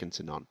was second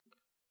to none.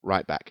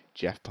 Right-back,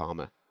 Jeff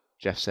Palmer.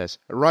 Jeff says,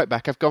 at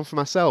right-back I've gone for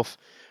myself.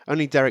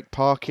 Only Derek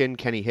Parkin,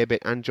 Kenny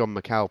Hibbett and John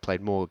McCall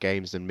played more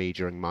games than me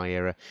during my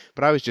era,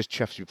 but I was just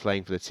chuffed to be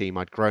playing for the team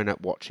I'd grown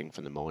up watching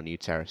from the Molineux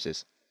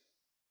terraces.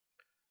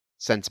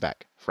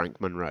 Centre-back,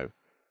 Frank Monroe.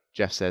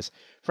 Jeff says,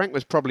 Frank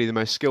was probably the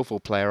most skillful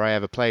player I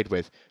ever played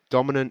with.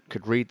 Dominant,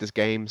 could read the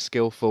game,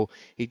 skillful.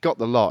 He'd got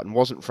the lot and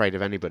wasn't afraid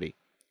of anybody.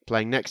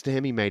 Playing next to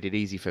him, he made it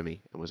easy for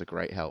me and was a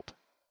great help.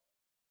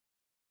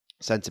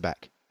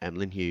 Centre-back,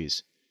 Emlyn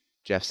Hughes.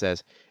 Jeff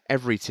says,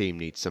 every team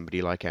needs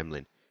somebody like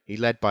Emlyn. He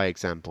led by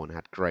example and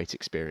had great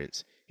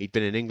experience. He'd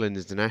been an England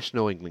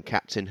international, England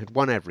captain, had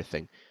won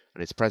everything,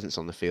 and his presence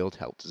on the field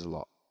helped us a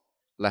lot.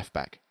 Left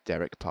back,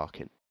 Derek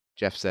Parkin.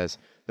 Jeff says,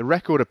 the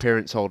record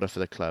appearance holder for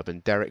the club,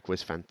 and Derek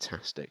was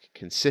fantastic.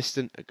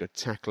 Consistent, a good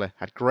tackler,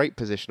 had great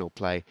positional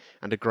play,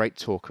 and a great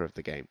talker of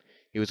the game.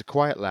 He was a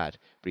quiet lad,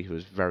 but he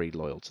was very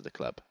loyal to the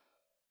club.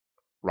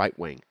 Right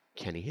wing,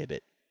 Kenny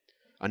Hibbett.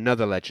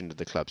 Another legend of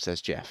the club,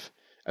 says Jeff.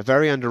 A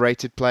very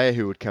underrated player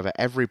who would cover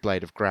every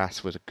blade of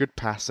grass, was a good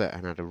passer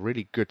and had a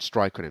really good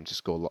strike on him to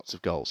score lots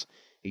of goals.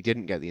 He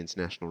didn't get the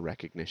international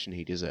recognition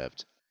he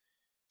deserved.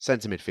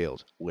 Centre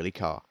midfield, Willie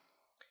Carr.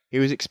 He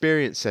was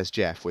experienced, says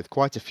Jeff, with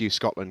quite a few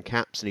Scotland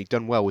caps and he'd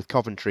done well with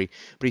Coventry,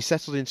 but he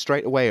settled in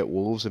straight away at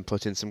Wolves and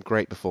put in some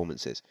great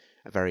performances.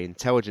 A very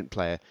intelligent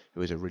player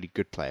who was a really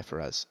good player for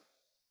us.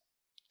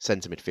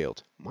 Centre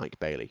midfield, Mike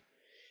Bailey.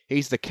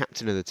 He's the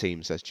captain of the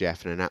team, says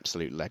Jeff, and an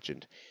absolute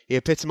legend. He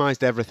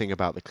epitomised everything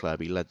about the club.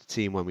 He led the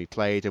team when we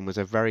played and was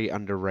a very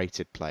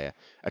underrated player,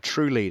 a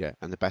true leader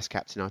and the best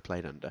captain I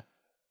played under.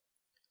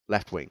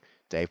 Left wing,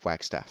 Dave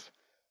Wagstaff.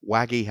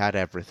 Waggy had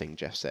everything,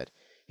 Jeff said.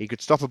 He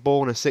could stop a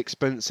ball on a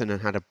sixpence and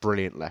had a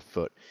brilliant left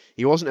foot.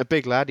 He wasn't a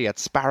big lad, he had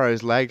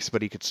sparrow's legs,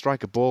 but he could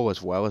strike a ball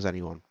as well as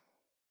anyone.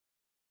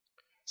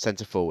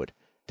 Centre forward,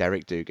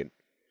 Derek Dugan.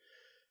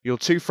 Your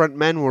two front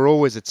men were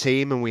always a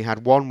team, and we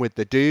had one with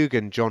the Doog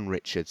and John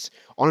Richards.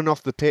 On and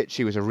off the pitch,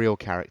 he was a real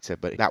character,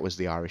 but that was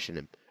the Irish in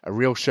him. A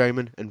real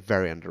showman and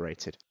very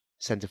underrated.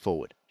 Centre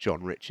forward,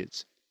 John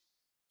Richards.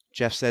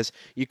 Jeff says,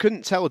 you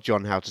couldn't tell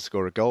John how to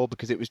score a goal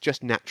because it was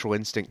just natural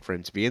instinct for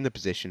him to be in the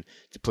position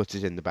to put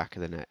it in the back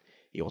of the net.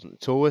 He wasn't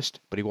the tallest,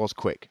 but he was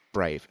quick,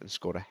 brave, and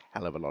scored a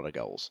hell of a lot of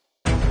goals.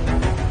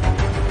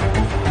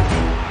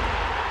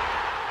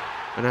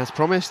 And as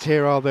promised,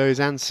 here are those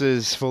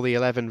answers for the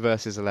 11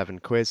 versus 11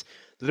 quiz.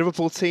 The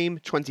Liverpool team,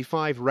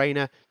 25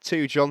 Reina,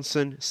 2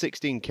 Johnson,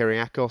 16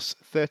 Kyriakos,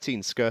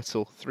 13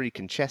 Skirtle, 3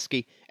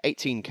 Konchesky,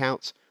 18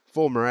 Count,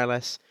 4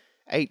 Morelos,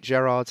 8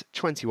 Gerrard,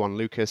 21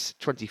 Lucas,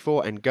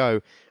 24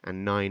 Ngo,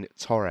 and 9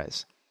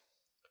 Torres.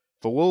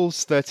 For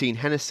Wolves, 13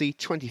 Hennessy,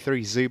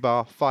 23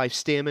 Zubar, 5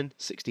 Stearman,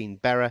 16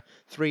 Berra,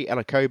 3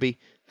 Elakobi,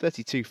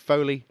 32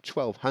 Foley,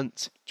 12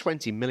 Hunt,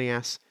 20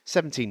 Milias,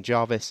 17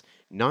 Jarvis,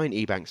 9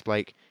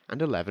 Ebanks-Blake,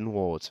 and 11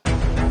 Ward.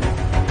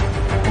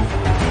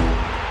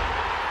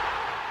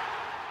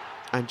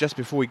 And just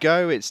before we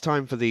go, it's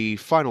time for the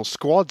final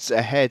squads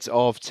ahead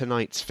of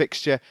tonight's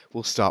fixture.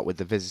 We'll start with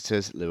the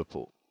visitors,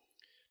 Liverpool.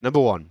 Number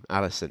 1,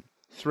 Alisson.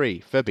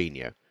 3,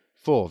 Fabinho.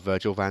 4,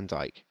 Virgil van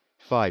Dijk.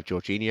 5,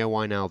 Jorginho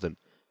Wijnaldum.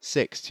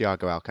 6,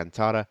 Thiago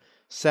Alcantara.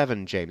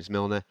 7, James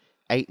Milner.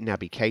 8,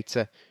 Naby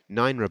Keita.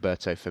 9,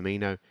 Roberto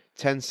Firmino.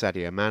 10,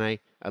 Sadio Mane.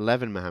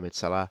 11, Mohamed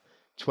Salah.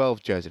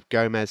 12, Joseph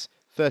Gomez.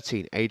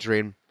 13,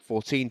 Adrian.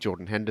 14,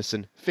 Jordan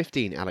Henderson.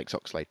 15, Alex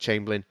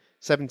Oxlade-Chamberlain.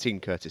 17,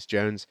 Curtis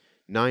Jones.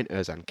 9,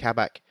 Ozan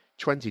Kabak.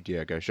 20,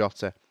 Diogo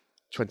Jota.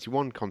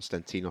 21,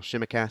 Konstantinos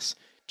Tsimikas.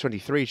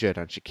 23,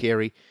 Xherdan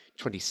Shaqiri.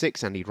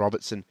 26, Andy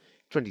Robertson.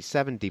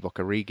 27, Divock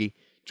Origi.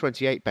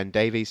 28, Ben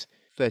Davies.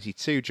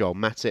 32, Joel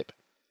Matip.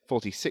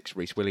 46,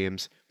 Reece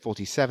Williams.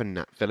 47,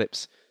 Nat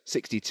Phillips.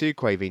 62,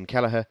 Quaveen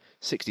Kelleher.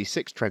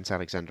 66, Trent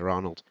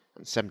Alexander-Arnold.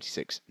 And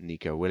 76,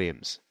 Nico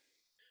Williams.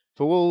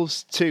 For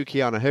Wolves, 2,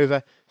 Kiana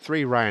Hoover.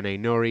 3, Ryan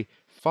Aït-Nouri.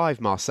 5,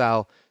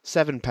 Marçal.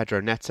 7, Pedro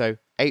Neto.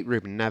 8,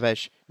 Ruben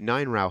Neves.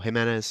 9, Raul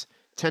Jimenez.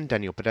 10,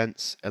 Daniel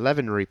Podence.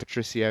 11, Rui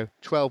Patricio.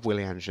 12,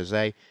 Willian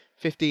José.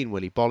 15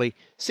 Willie Bolly,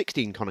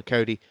 16 Conor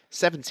Cody,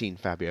 17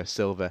 Fabio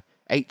Silva,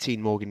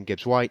 18 Morgan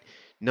Gibbs-White,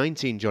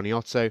 19 Johnny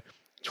Otto,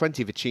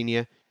 20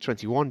 Virginia,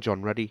 21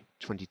 John Ruddy,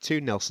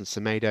 22 Nelson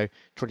Semedo,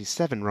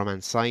 27 Roman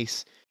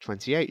Saiz,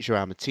 28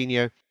 Joao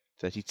Moutinho,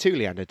 32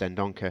 Leander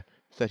Dendoncker,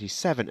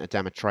 37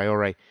 Adama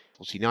Traore,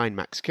 49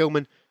 Max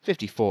Kilman,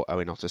 54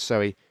 Owen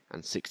Otasoe,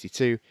 and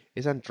 62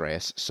 is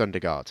Andreas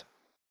Sundergaard.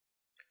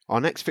 Our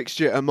next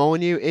fixture at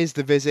Molineux is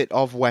the visit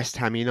of West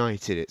Ham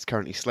United. It's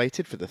currently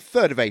slated for the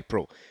 3rd of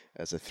April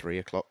as a 3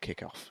 o'clock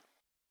kickoff.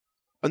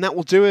 And that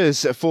will do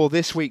us for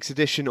this week's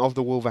edition of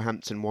the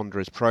Wolverhampton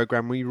Wanderers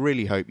programme. We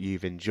really hope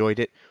you've enjoyed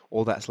it.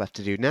 All that's left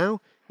to do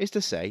now is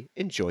to say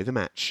enjoy the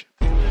match.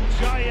 The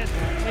giant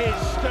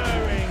is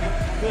stirring,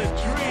 the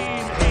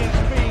dream is